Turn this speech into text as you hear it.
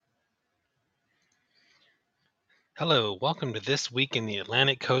Hello, welcome to This Week in the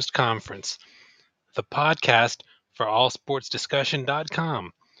Atlantic Coast Conference, the podcast for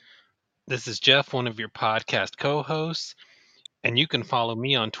allsportsdiscussion.com. This is Jeff, one of your podcast co-hosts, and you can follow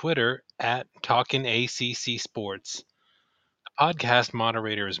me on Twitter at Talkin' ACC Sports. The podcast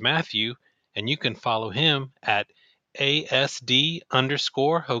moderator is Matthew, and you can follow him at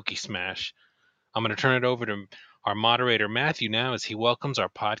ASD_Hokey Smash. I'm going to turn it over to our moderator Matthew now as he welcomes our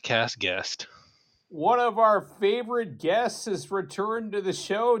podcast guest. One of our favorite guests has returned to the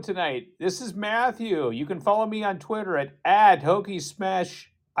show tonight. This is Matthew. You can follow me on Twitter at @HokeySmash.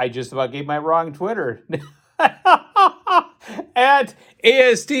 I just about gave my wrong Twitter. At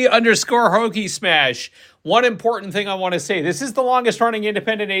ASD_Hokey Smash. One important thing I want to say. This is the longest running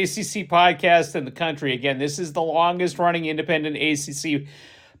independent ACC podcast in the country. Again, this is the longest running independent ACC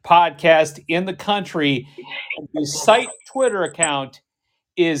podcast in the country. The site Twitter account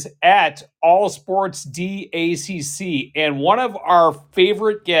is at allsportsdacc, and one of our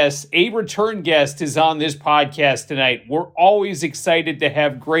favorite guests, a return guest, is on this podcast tonight. We're always excited to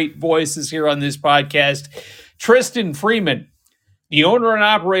have great voices here on this podcast. Tristan Freeman, the owner and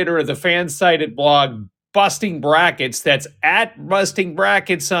operator of the fan-sided blog Busting Brackets, that's at Busting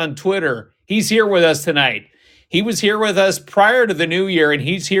Brackets on Twitter. He's here with us tonight. He was here with us prior to the new year, and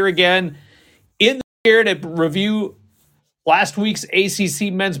he's here again in the year to review last week's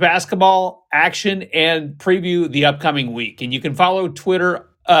ACC men's basketball action and preview the upcoming week. And you can follow Tristan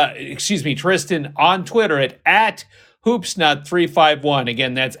on Twitter at Hoopsnut351.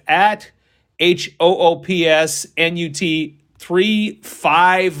 Again, that's at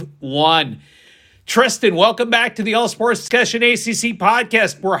HOOPSNUT351. Tristan, welcome back to the All Sports Discussion ACC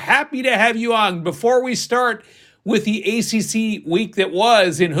podcast. We're happy to have you on. Before we start with the ACC week that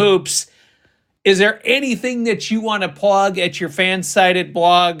was in hoops, is there anything that you want to plug at your fan-sided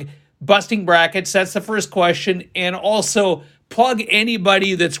blog, Busting Brackets? That's the first question. And also, plug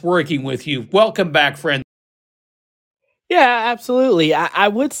anybody that's working with you. Welcome back, friend. Yeah, absolutely. I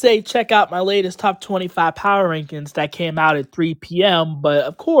would say check out my latest top 25 power rankings that came out at 3 p.m. But,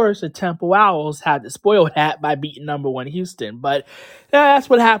 of course, the Temple Owls had to spoil that by beating number one Houston. But that's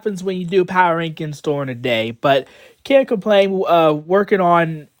what happens when you do power rankings during the day. But can't complain. Working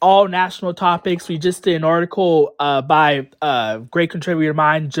on all national topics. We just did an article by great contributor of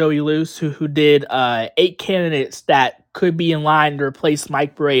mine, Joey Luce, who did 8 candidates that could be in line to replace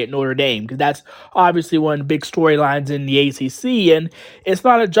Mike Bray at Notre Dame, because that's obviously one of the big storylines in the ACC. And it's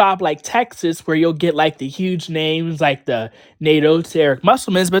not a job like Texas where you'll get like the huge names like the Nate Oates, Eric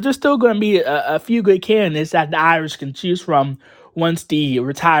Musselmans, but there's still going to be a few good candidates that the Irish can choose from once the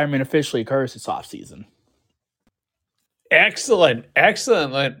retirement officially occurs this offseason. Excellent.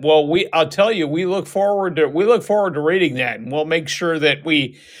 Well, I'll tell you, we look forward to reading that, and we'll make sure that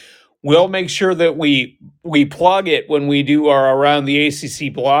we plug it when we do our Around the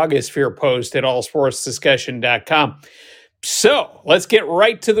ACC blogosphere post at allsportsdiscussion.com. So let's get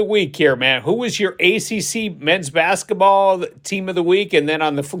right to the week here, man. Who was your ACC men's basketball team of the week? And then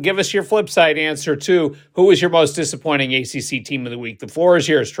give us your flip side answer too. Who was your most disappointing ACC team of the week? The floor is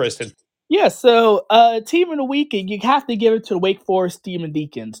yours, Tristan. Yeah, so team of the week, and you have to give it to the Wake Forest Demon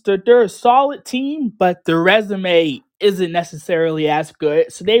Deacons. They're a solid team, but their resume isn't necessarily as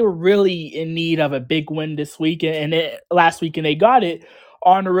good. So they were really in need of a big win this week, last week, and they got it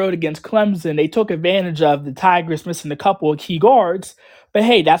on the road against Clemson. They took advantage of the Tigers missing a couple of key guards. But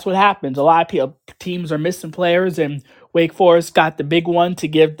hey, that's what happens. A lot of teams are missing players, and Wake Forest got the big one to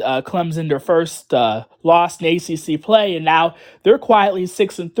give Clemson their first loss in ACC play, and now they're quietly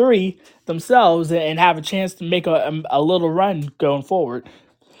 6-3 themselves and have a chance to make a little run going forward.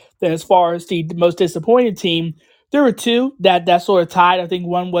 Then as far as the most disappointed team, there were two that sort of tied. I think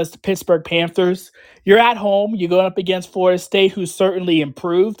one was the Pittsburgh Panthers. You're at home. You're going up against Florida State, who's certainly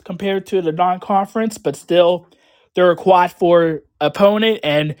improved compared to the non-conference, but still they're a quad 4 opponent,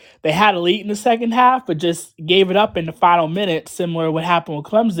 and they had a lead in the second half, but just gave it up in the final minute, similar to what happened with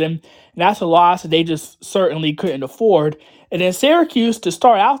Clemson. And that's a loss that they just certainly couldn't afford. And then Syracuse, to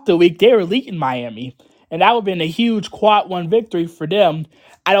start out the week, they were leading Miami, and that would have been a huge quad 1 victory for them.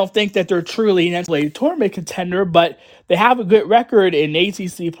 I don't think that they're truly an NCAA tournament contender, but they have a good record in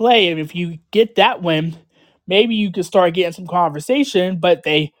ACC play, and if you get that win, maybe you could start getting some conversation, but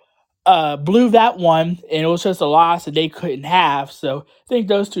they blew that one, and it was just a loss that they couldn't have. So I think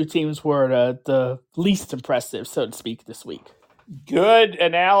those two teams were the least impressive, so to speak, this week. Good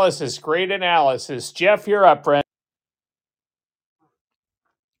analysis. Great analysis. Jeff, you're up, friend.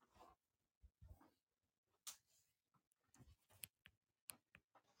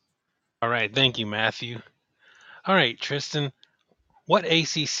 All right, thank you, Matthew. All right, Tristan, What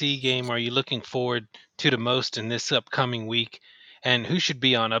ACC game are you looking forward to the most in this upcoming week, and who should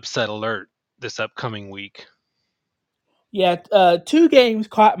be on upset alert this upcoming week? Yeah, two games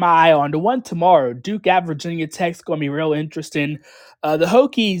caught my eye on. The one tomorrow, Duke at Virginia Tech's going to be real interesting. The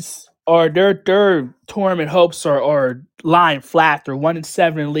Hokies are their tournament hopes are lying flat. They're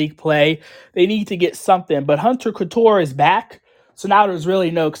 1-7 in league play. They need to get something, but Hunter Couture is back, so now there's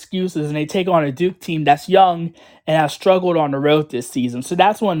really no excuses. And they take on a Duke team that's young and has struggled on the road this season. So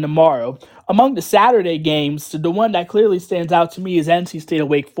that's one tomorrow. Among the Saturday games, the one that clearly stands out to me is NC State of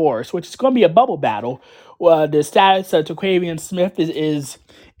Wake Forest, which is going to be a bubble battle. The status of Taquavian Smith is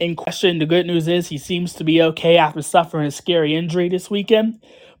in question. The good news is he seems to be okay after suffering a scary injury this weekend.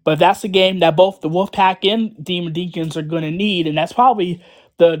 But that's a game that both the Wolfpack and Demon Deacons are going to need, and that's probably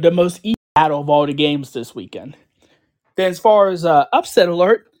the most easy battle of all the games this weekend. Then as far as upset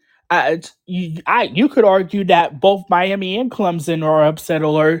alert, you could argue that both Miami and Clemson are upset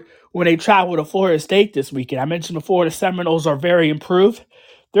alert when they travel to Florida State this weekend. I mentioned before the Seminoles are very improved.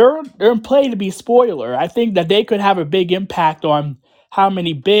 They're in play to be spoiler. I think that they could have a big impact on how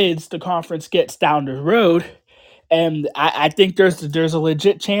many bids the conference gets down the road. And I think there's a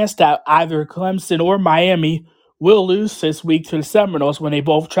legit chance that either Clemson or Miami will lose this week to the Seminoles when they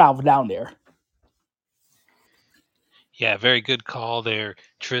both travel down there. Yeah, very good call there,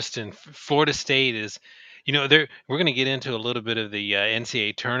 Tristan. Florida State is, we're going to get into a little bit of the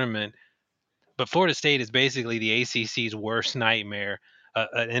NCAA tournament, but Florida State is basically the ACC's worst nightmare.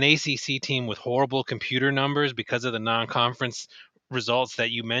 An ACC team with horrible computer numbers because of the non-conference results that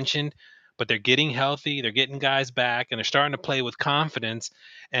you mentioned, but they're getting healthy, they're getting guys back, and they're starting to play with confidence.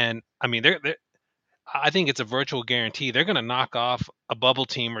 And I mean, I think it's a virtual guarantee they're going to knock off a bubble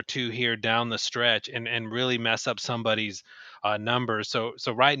team or two here down the stretch and really mess up somebody's numbers. So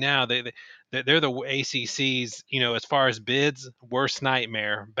right now they're the ACC's, as far as bids, worst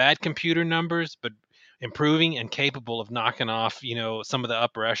nightmare. Bad computer numbers, but improving and capable of knocking off, some of the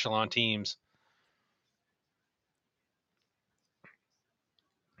upper echelon teams.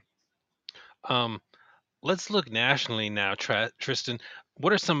 Let's look nationally now, Tristan.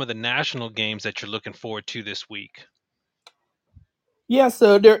 What are some of the national games that you're looking forward to this week? Yeah,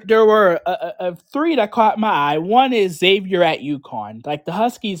 so there were three that caught my eye. One is Xavier at UConn. Like the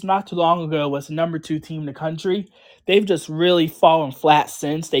Huskies not too long ago was the number 2 team in the country. They've just really fallen flat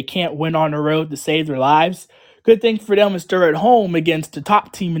since. They can't win on the road to save their lives. Good thing for them is they're at home against the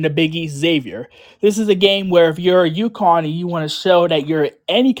top team in the Big East, Xavier. This is a game where if you're a UConn and you want to show that you're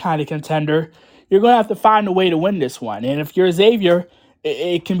any kind of contender, you're going to have to find a way to win this one. And if you're Xavier,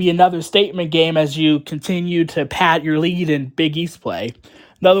 it can be another statement game as you continue to pad your lead in Big East play.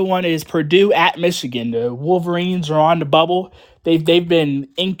 Another one is Purdue at Michigan. The Wolverines are on the bubble. They've been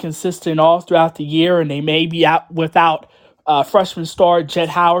inconsistent all throughout the year, and they may be out without freshman star Jet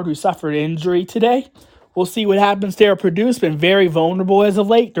Howard, who suffered an injury today. We'll see what happens there. Purdue's been very vulnerable as of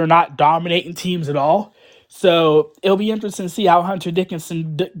late. They're not dominating teams at all. So it'll be interesting to see how Hunter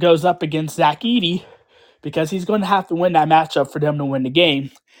Dickinson goes up against Zach Edey, because he's going to have to win that matchup for them to win the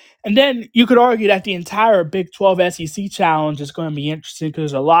game. And then you could argue that the entire Big 12 SEC challenge is going to be interesting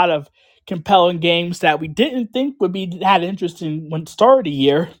because there's a lot of compelling games that we didn't think would be that interesting when it started the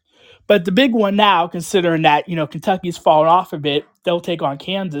year. But the big one now, considering that, Kentucky's fallen off a bit, they'll take on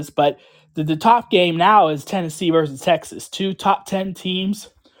Kansas. But the top game now is Tennessee versus Texas. 2 top 10 teams,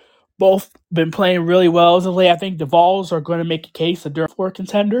 both been playing really well as of late. I think the Vols are going to make a case that they're a floor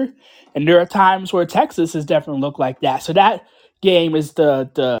contender. And there are times where Texas has definitely looked like that. So that game is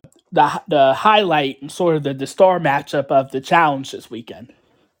the highlight and sort of the star matchup of the challenge this weekend.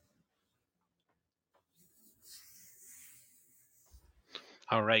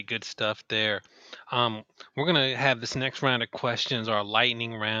 All right, good stuff there. We're going to have this next round of questions, our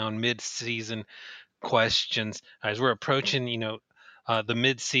lightning round, mid-season questions. As we're approaching, the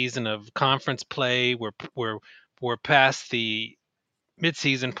mid-season of conference play, we're past the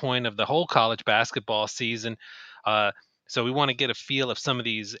mid-season point of the whole college basketball season. So we want to get a feel of some of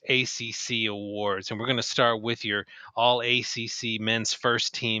these ACC awards, and we're going to start with your All ACC Men's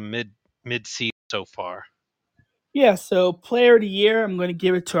First Team mid-season so far. Yeah, so player of the year, I'm going to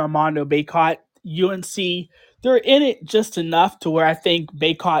give it to Armando Bacot. UNC, they're in it just enough to where I think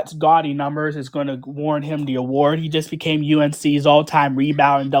Bacot's gaudy numbers is going to warrant him the award. He just became UNC's all-time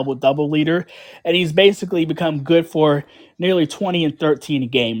rebound and double-double leader, and he's basically become good for nearly 20 and 13 a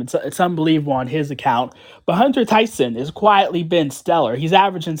game. It's unbelievable on his account. But Hunter Tyson has quietly been stellar. He's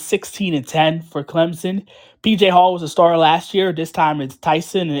averaging 16 and 10 for Clemson. PJ Hall was a star last year. This time it's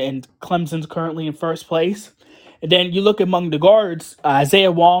Tyson, and Clemson's currently in first place. And then you look among the guards,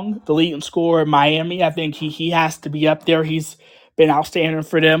 Isaiah Wong, the leading scorer in Miami. I think he has to be up there. He's been outstanding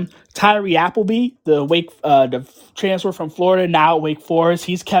for them. Tyree Appleby, the transfer from Florida, now at Wake Forest,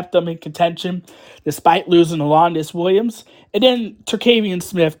 he's kept them in contention despite losing Alondis Williams. And then Tercavian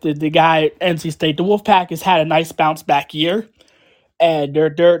Smith, the guy at NC State, the Wolfpack has had a nice bounce back year, and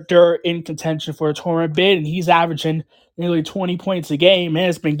they're in contention for a tournament bid, and he's averaging nearly 20 points a game, and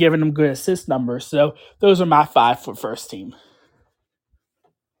it's been giving them good assist numbers. So those are my 5 for first team.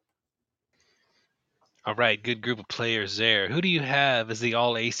 All right, good group of players there. Who do you have as the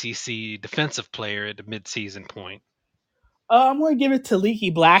All ACC defensive player at the midseason point? I'm going to give it to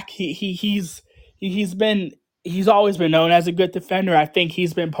Leaky Black. He's always been known as a good defender. I think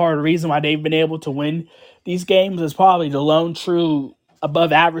he's been part of the reason why they've been able to win these games. Is probably the lone true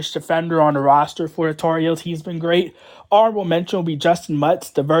above average defender on the roster for the Tar Heels. He's been great. Honorable mention will be Justin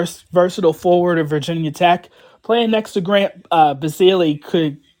Mutz, the versatile forward of Virginia Tech. Playing next to Grant Basile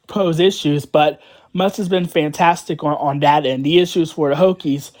could pose issues, but Mutz has been fantastic on that end. The issues for the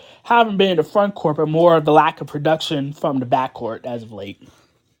Hokies haven't been in the front court, but more of the lack of production from the backcourt as of late.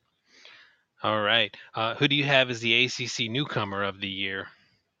 All right. Who do you have as the ACC newcomer of the year?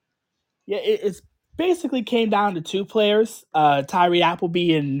 Yeah, it's basically came down to 2 players, Tyree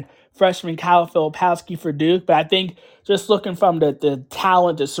Appleby and freshman Kyle Filipowski for Duke. But I think just looking from the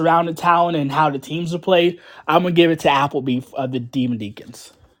talent, the surrounding talent, and how the teams are played, I'm going to give it to Appleby of the Demon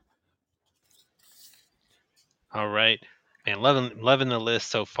Deacons. All right. Man, loving the list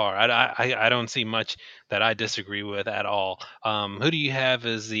so far. I don't see much that I disagree with at all. Who do you have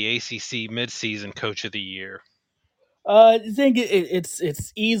as the ACC midseason coach of the year? I think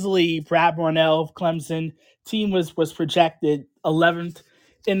it's easily Brad Brownell of Clemson. Team was projected 11th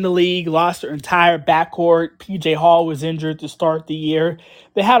in the league, lost their entire backcourt. PJ Hall was injured to start the year.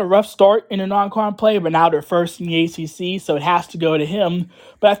 They had a rough start in the non-con play, but now they're first in the ACC, so it has to go to him.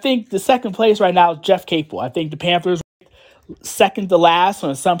 But I think the second place right now is Jeff Capel. I think the Panthers second to last,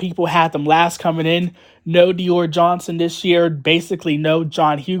 and some people had them last coming in. No Dior Johnson this year, basically no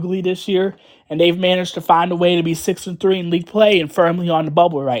John Hughley this year, and they've managed to find a way to be 6-3 in league play and firmly on the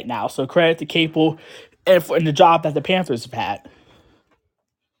bubble right now. So credit to Capel and the job that the Panthers have had.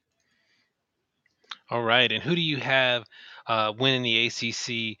 All right, and who do you have winning the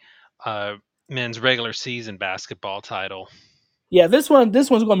ACC men's regular season basketball title? Yeah, this one's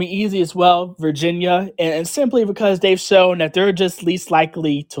going to be easy as well, Virginia, and simply because they've shown that they're just least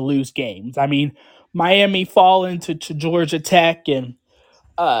likely to lose games. I mean, Miami falling to Georgia Tech, and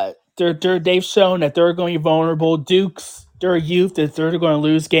they've shown that they're going to be vulnerable. Duke's their youth that they're going to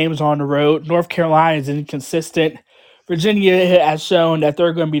lose games on the road. North Carolina is inconsistent. Virginia has shown that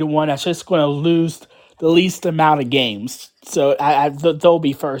they're going to be the one that's just going to lose the least amount of games. So they'll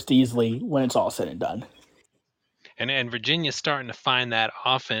be first easily when it's all said and done. And Virginia's starting to find that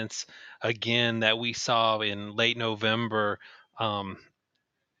offense again that we saw in late November,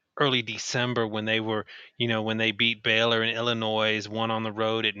 early December when they were, when they beat Baylor and Illinois, won on the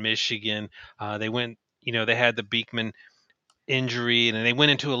road at Michigan. They went, they had the Beekman injury and they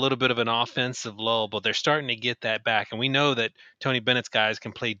went into a little bit of an offensive lull, but they're starting to get that back. And we know that Tony Bennett's guys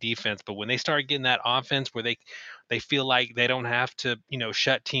can play defense, but when they start getting that offense where they feel like they don't have to,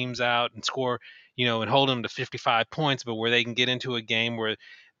 shut teams out and score, and hold them to 55 points, but where they can get into a game where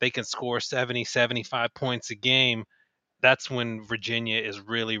they can score 70, 75 points a game, that's when Virginia is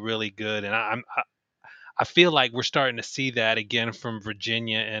really, really good. And I feel like we're starting to see that again from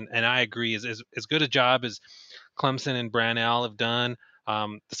Virginia. And I agree, as good a job as Clemson and Brownell have done,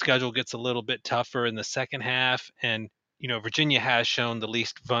 the schedule gets a little bit tougher in the second half. And, Virginia has shown the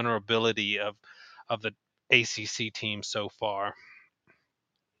least vulnerability of the ACC team so far.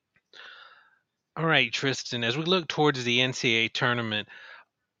 All right, Tristan, as we look towards the NCAA tournament,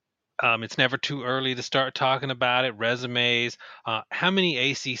 it's never too early to start talking about it, resumes. How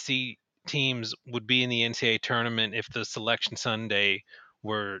many ACC teams would be in the NCAA tournament if the Selection Sunday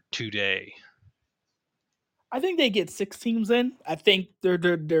were today? I think they get 6 teams in. I think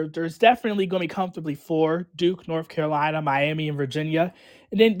there's definitely going to be comfortably 4: Duke, North Carolina, Miami, and Virginia.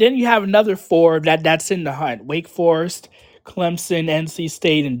 And then you have another 4 that's in the hunt: Wake Forest, Clemson, NC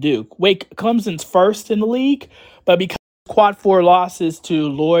State, and Duke. Clemson's first in the league, but because quad 4 losses to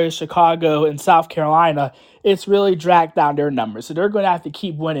Loyola, Chicago, and South Carolina, it's really dragged down their numbers. So they're going to have to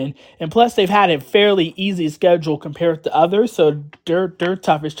keep winning. And plus, they've had a fairly easy schedule compared to others, so their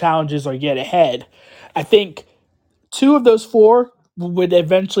toughest challenges are yet ahead. I think 2 of those 4 would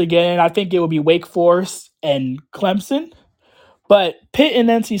eventually get in. I think it would be Wake Forest and Clemson. But Pitt and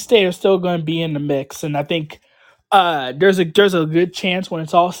NC State are still going to be in the mix. And I think there's a good chance when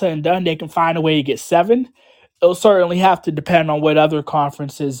it's all said and done, they can find a way to get 7. It'll certainly have to depend on what other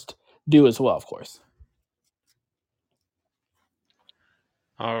conferences do as well, of course.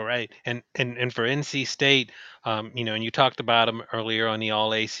 All right, and for NC State, and you talked about him earlier on the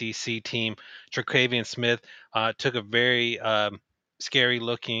All ACC team. Tre'Quavion Smith took a very scary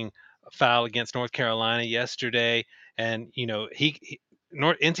looking foul against North Carolina yesterday, and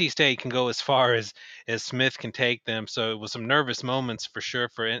NC State can go as far as Smith can take them. So it was some nervous moments for sure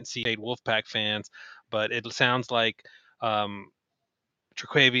for NC State Wolfpack fans, but it sounds like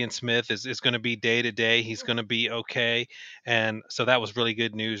Tre'Quavion Smith is going to be day to day. He's going to be okay, and so that was really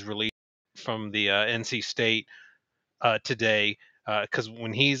good news released from the NC State today, because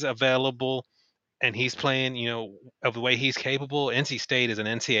when he's available and he's playing, of the way he's capable, NC State is an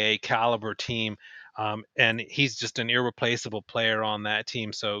NCAA caliber team, and he's just an irreplaceable player on that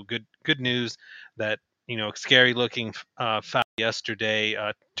team. So good news that scary looking foul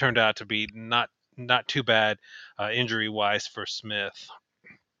yesterday turned out to be not too bad injury wise for Smith.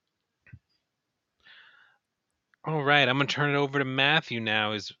 All right, I'm going to turn it over to Matthew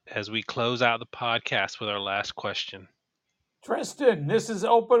now as we close out the podcast with our last question. Tristan, this is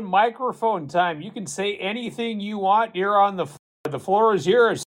open microphone time. You can say anything you want. You're on the floor. The floor is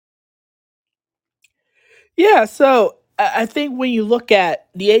yours. Yeah, so I think when you look at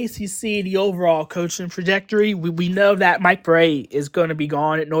the ACC, the overall coaching trajectory, we know that Mike Bray is going to be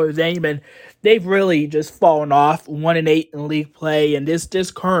gone at Notre Dame, and they've really just fallen off 1-8 in league play, and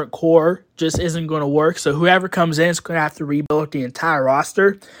this current core just isn't going to work. So whoever comes in is going to have to rebuild the entire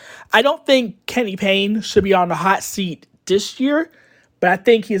roster. I don't think Kenny Payne should be on the hot seat this year, but I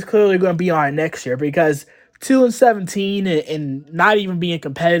think he's clearly going to be on next year because 2-17 and not even being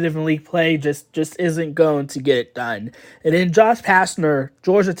competitive in league play just isn't going to get it done. And then Josh Pastner,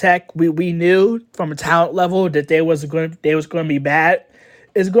 Georgia Tech, we knew from a talent level that they was going to be bad.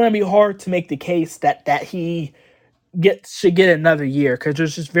 It's going to be hard to make the case that he should get another year because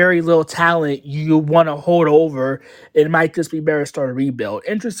there's just very little talent you want to hold over. It might just be better to start a rebuild.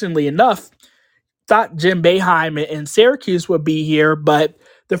 Interestingly enough, thought Jim Boeheim and Syracuse would be here, but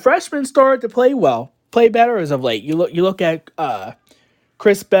the freshmen started to play better as of late. You look at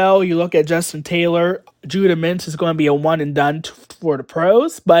Chris Bell, you look at Justin Taylor. Judah Mintz is going to be a one and done for the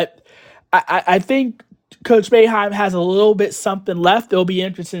pros, but I think Coach Boeheim has a little bit something left. It'll be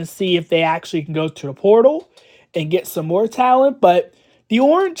interesting to see if they actually can go to the portal and get some more talent, but the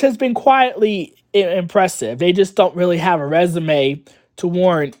Orange has been quietly impressive. They just don't really have a resume to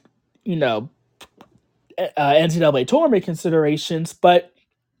warrant, NCAA tournament considerations, but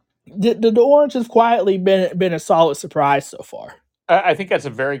the Orange has quietly been a solid surprise so far. I think that's a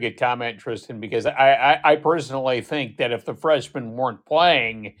very good comment, Tristan, because I personally think that if the freshmen weren't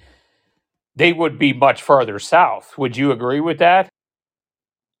playing, they would be much farther south. Would you agree with that?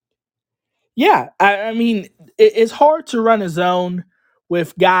 Yeah, I mean, it's hard to run a zone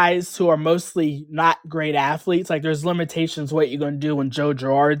with guys who are mostly not great athletes. Like, there's limitations what you're going to do when Joe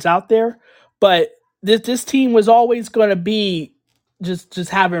Girard's out there. But this team was always going to be just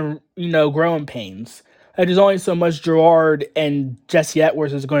having, growing pains. Like, there's only so much Girard and Jesse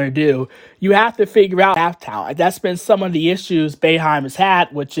Edwards is going to do. You have to figure out half talent. Like, that's been some of the issues Boeheim has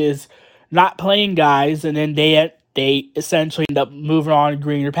had, which is not playing guys, and then they essentially end up moving on to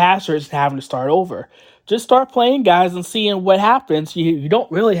greener pastures and having to start over. Just start playing guys and seeing what happens. You don't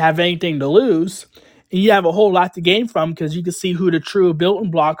really have anything to lose, and you have a whole lot to gain from because you can see who the true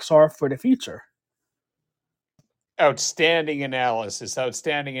building blocks are for the future. Outstanding analysis.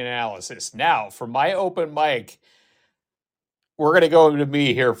 Now, for my open mic, we're going to go to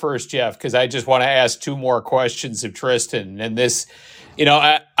me here first, Jeff, because I just want to ask two more questions of Tristan. And this,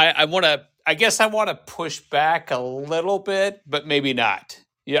 I guess I want to push back a little bit, but maybe not.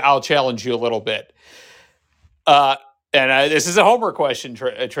 Yeah, I'll challenge you a little bit. This is a homer question,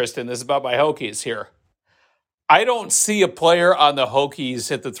 Tristan. This is about my Hokies here. I don't see a player on the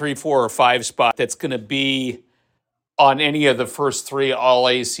Hokies at the 3, 4, or 5 spot that's going to be on any of the first 3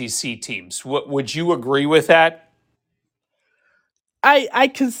 All-ACC teams. Would you agree with that?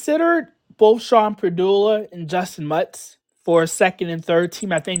 I considered both Sean Perdula and Justin Mutz for a second and third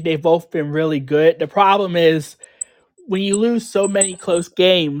team. I think they've both been really good. The problem is when you lose so many close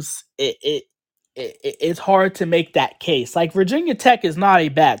games, it's hard to make that case. Like, Virginia Tech is not a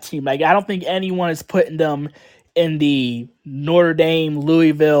bad team. Like, I don't think anyone is putting them in the Notre Dame,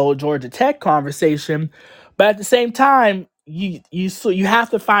 Louisville, Georgia Tech conversation. But at the same time, you have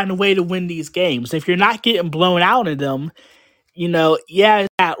to find a way to win these games. If you're not getting blown out in them, it's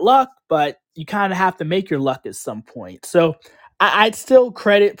bad luck, but you kind of have to make your luck at some point. So I'd still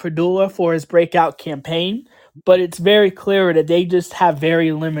credit Perdula for his breakout campaign, but it's very clear that they just have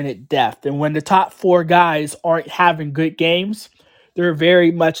very limited depth. And when the top 4 guys aren't having good games, they're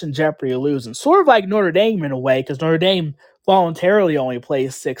very much in jeopardy of losing. Sort of like Notre Dame in a way, because Notre Dame voluntarily only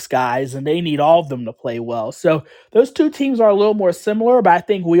plays 6 guys, and they need all of them to play well. So those two teams are a little more similar, but I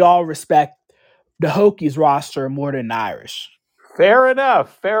think we all respect the Hokies roster more than the Irish. Fair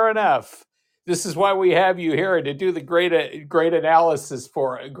enough. Fair enough. This is why we have you here to do the great analysis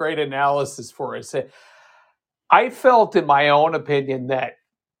for us. I felt, in my own opinion, that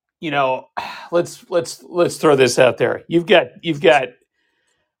let's throw this out there. You've got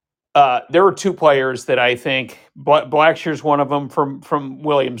there were two players that I think Blackshear's one of them from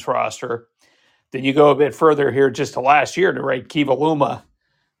Williams' roster. Then you go a bit further here, just to last year, to right Kiva Luma.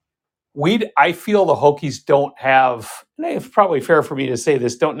 I feel the Hokies don't have, and it's probably fair for me to say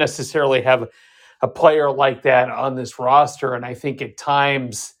this, don't necessarily have a player like that on this roster. And I think at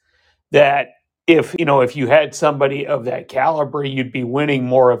times that if you had somebody of that caliber, you'd be winning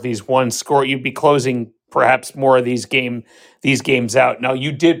more of these one score. You'd be closing perhaps more of these games out. Now,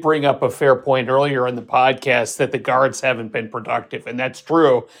 you did bring up a fair point earlier in the podcast that the guards haven't been productive, and that's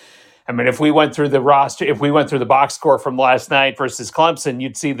true. I mean, if we went through the roster, if we went through the box score from last night versus Clemson,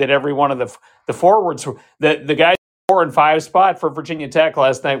 you'd see that every one of the forwards, the guys 4 and 5 spot for Virginia Tech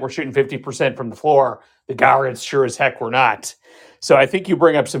last night were shooting 50% from the floor. The guards sure as heck were not. So I think you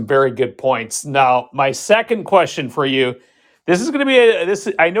bring up some very good points. Now, my second question for you, this is going to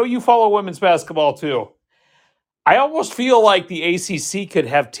be I know you follow women's basketball too. I almost feel like the ACC could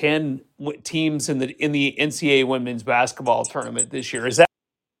have 10 teams in the NCAA women's basketball tournament this year. Is that?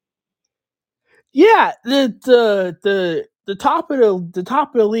 Yeah, the top of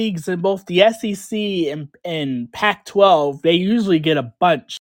the leagues in both the SEC and Pac-12, they usually get a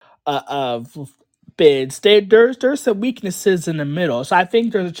bunch of bids. There's some weaknesses in the middle, so I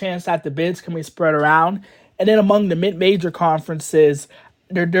think there's a chance that the bids can be spread around. And then among the mid-major conferences,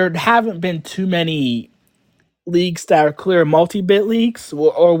 there haven't been too many leagues that are clear multi-bid leagues,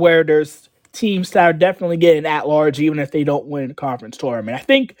 or where there's teams that are definitely getting at large even if they don't win the conference tournament. I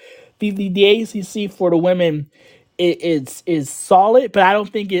think the ACC for the women is solid, but I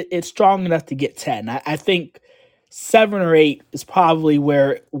don't think it's strong enough to get 10. I think 7 or 8 is probably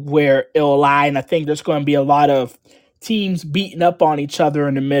where it'll lie, and I think there's going to be a lot of teams beating up on each other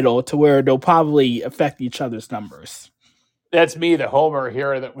in the middle to where they'll probably affect each other's numbers. That's me, the homer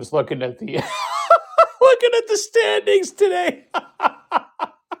here, that was looking at the looking at the standings today.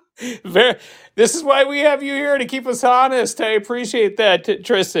 This is why we have you here, to keep us honest. I appreciate that,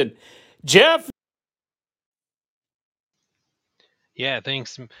 Tristan. Jeff? Yeah,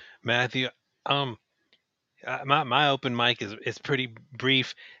 thanks, Matthew. My open mic is pretty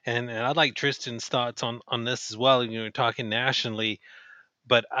brief, and I'd like Tristan's thoughts on this as well. Talking nationally,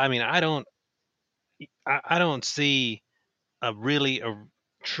 but I mean, I don't see a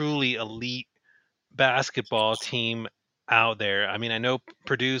truly elite basketball team out there. I mean, I know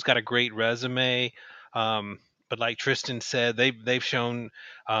Purdue's got a great resume, but like Tristan said, they've shown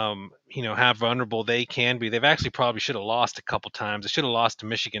how vulnerable they can be. They've actually probably should have lost a couple times. They should have lost to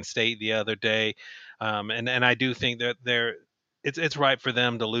Michigan State the other day, and I do think that it's right for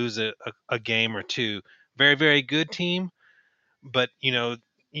them to lose a game or two. Very, very good team, but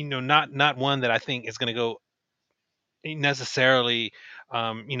not one that I think is going to go necessarily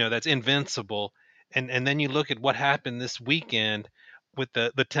that's invincible. And then you look at what happened this weekend with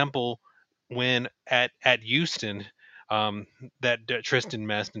the Temple win at Houston, that Tristan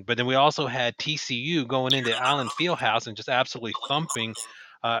mentioned. But then we also had TCU going into Allen Fieldhouse and just absolutely thumping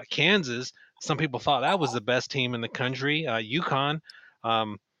Kansas. Some people thought that was the best team in the country. UConn,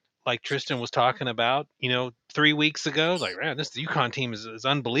 like Tristan was talking about, 3 weeks ago, like, man, this UConn team is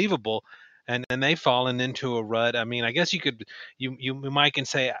unbelievable. And they've fallen into a rut. I mean, I guess you might can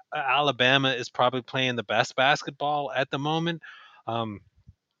say Alabama is probably playing the best basketball at the moment. But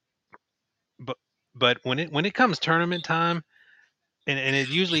when it comes tournament time, and it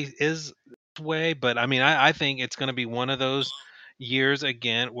usually is this way, but I mean, I think it's going to be one of those years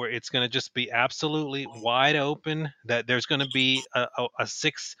again where it's going to just be absolutely wide open. That there's going to be a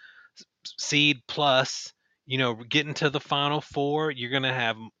 6 seed plus, getting to the Final Four. You're going to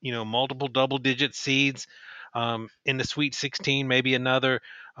have multiple double-digit seeds in the Sweet 16, maybe another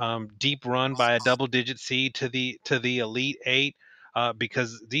deep run by a double-digit seed to the Elite Eight,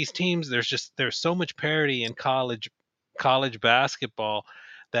 because these teams, there's so much parity in college basketball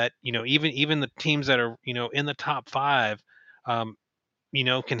that even the teams that are in the top 5, um,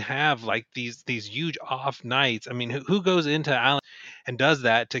 can have like these huge off nights. I mean, who goes into Allen and does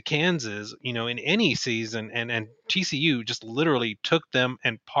that to Kansas, in any season? And TCU just literally took them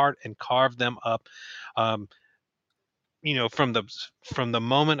and carved them up, um, from the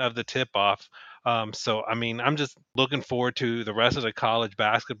moment of the tip off. So, I mean, I'm just looking forward to the rest of the college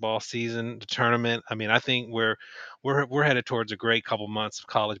basketball season, the tournament. I mean, I think we're headed towards a great couple months of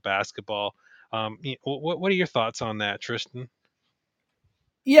college basketball. What are your thoughts on that, Tristan?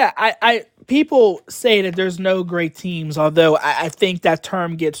 Yeah, I people say that there's no great teams, although I think that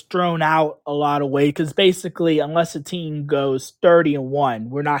term gets thrown out a lot of way because basically, unless a team goes 30-1,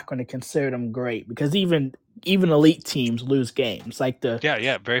 we're not going to consider them great because even elite teams lose games.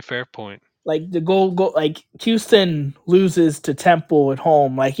 Yeah, very fair point. Like the goal, like Houston loses to Temple at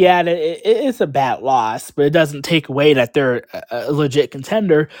home. Like, yeah, it's a bad loss, but it doesn't take away that they're a legit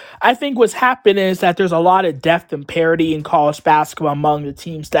contender. I think what's happened is that there's a lot of depth and parity in college basketball among the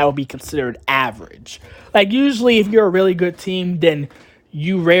teams that would be considered average. Like, usually, if you're a really good team, then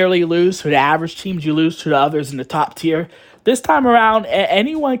you rarely lose to the average teams. You lose to the others in the top tier. This time around,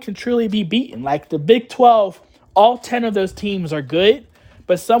 anyone can truly be beaten. Like the Big 12, all 10 of those teams are good.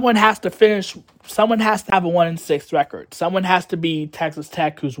 But someone has to have a 1-6 record. Someone has to be Texas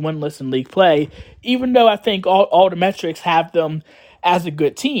Tech, who's winless in league play, even though I think all the metrics have them as a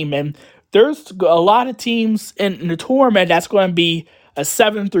good team. And there's a lot of teams in the tournament that's going to be a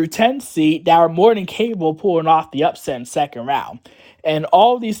 7 through 10 seed that are more than capable of pulling off the upset in second round. And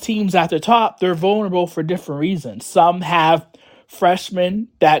all these teams at the top, they're vulnerable for different reasons. Some have freshmen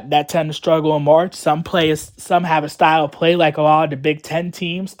that tend to struggle in March. Some have a style of play like a lot of the Big Ten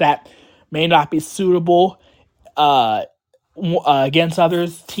teams that may not be suitable against other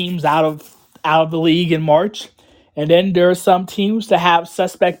teams out of the league in March. And then there are some teams that have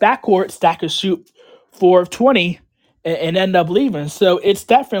suspect backcourts that could shoot 4 of 20 and end up leaving. So it's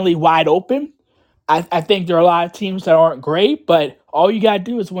definitely wide open. I think there are a lot of teams that aren't great, but all you got to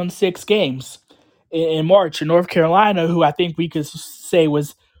do is win 6 games. In March in North Carolina, who I think we could say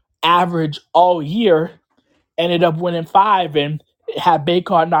was average all year, ended up winning 5, and had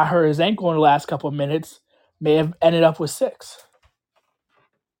Bacon not hurt his ankle in the last couple of minutes, may have ended up with 6.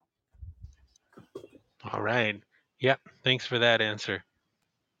 All right. Yep. Thanks for that answer.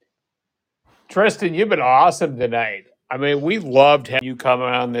 Tristan, you've been awesome tonight. I mean, we loved having you come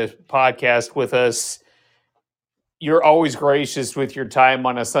on this podcast with us. You're always gracious with your time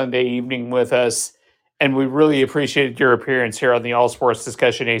on a Sunday evening with us, and we really appreciated your appearance here on the All Sports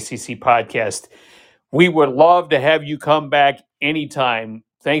Discussion ACC podcast. We would love to have you come back anytime.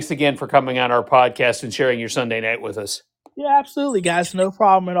 Thanks again for coming on our podcast and sharing your Sunday night with us. Yeah, absolutely, guys. No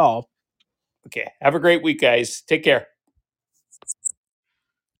problem at all. Okay. Have a great week, guys. Take care.